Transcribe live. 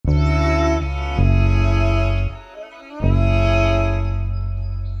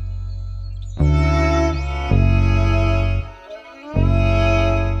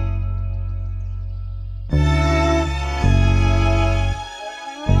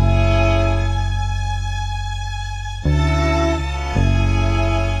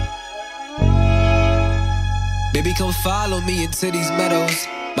come follow me into these meadows.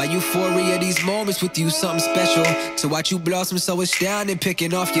 My euphoria, these moments with you, something special. To watch you blossom so astounding,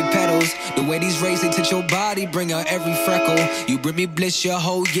 picking off your petals. The way these rays, they touch your body, bring out every freckle. You bring me bliss your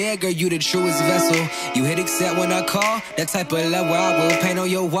whole year, girl, you the truest vessel. You hit accept when I call, that type of love where I will paint on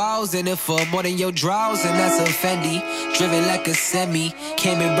your walls. And if for more than your drawls, and that's a Fendi. Driven like a semi,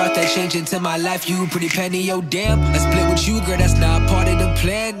 came and brought that change into my life, you pretty penny, yo damn. I split with you, girl, that's not part of the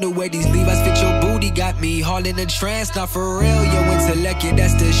plan. The way these levies fit your booty got me all in a trance. Not for real, your intellect, yeah,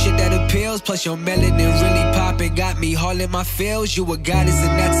 that's the shit that appeals. Plus your melanin really popping, got me all in my feels. You a goddess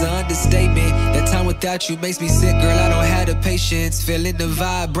and that's an understatement. That time without you makes me sick, girl, I don't have the patience. Feeling the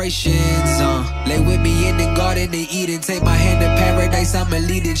vibrations, lay with me in the garden of Eden. Take my hand to paradise, I'ma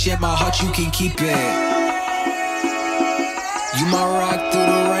lead it. Yeah, my heart, you can keep it. You my rock through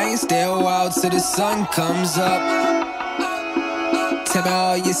the rain, stay a while till the sun comes up. Tell me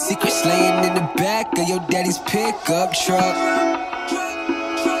all your secrets laying in the back of your daddy's pickup truck.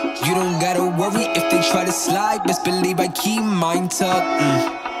 You don't gotta worry if they try to slide, best believe I keep mine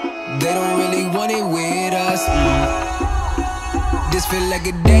tucked. They don't really want it with us. This feel like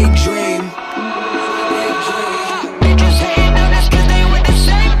a daydream.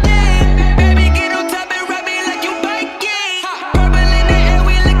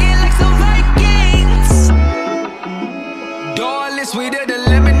 Sweeter than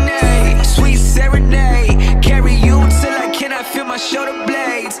lemonade, sweet serenade. Carry you till I cannot feel my shoulder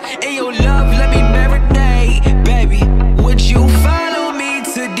blades. In your love, let me marinate. Baby, would you follow me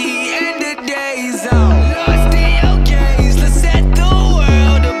to the end of days? Lost in your gaze, let's set the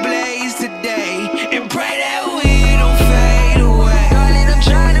world ablaze today. And pray that we don't fade away. Darling, I'm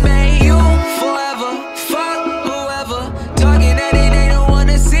trying to make you forever. Fuck whoever talking that they don't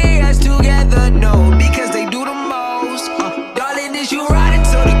wanna see us together. No, because they do the most. You ride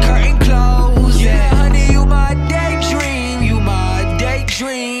until the curtain close. Yeah, honey, you my daydream. You my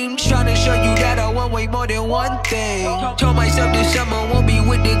daydream. Tryna show you that I want way more than one thing. Told myself this summer won't be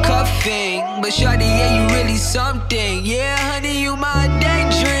with the cuffing, but shawty, yeah, you really something. Yeah, honey, you my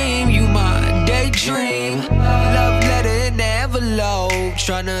daydream. You my daydream. Love letter in the envelope.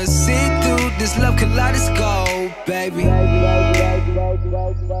 Tryna see through this love kaleidoscope, baby.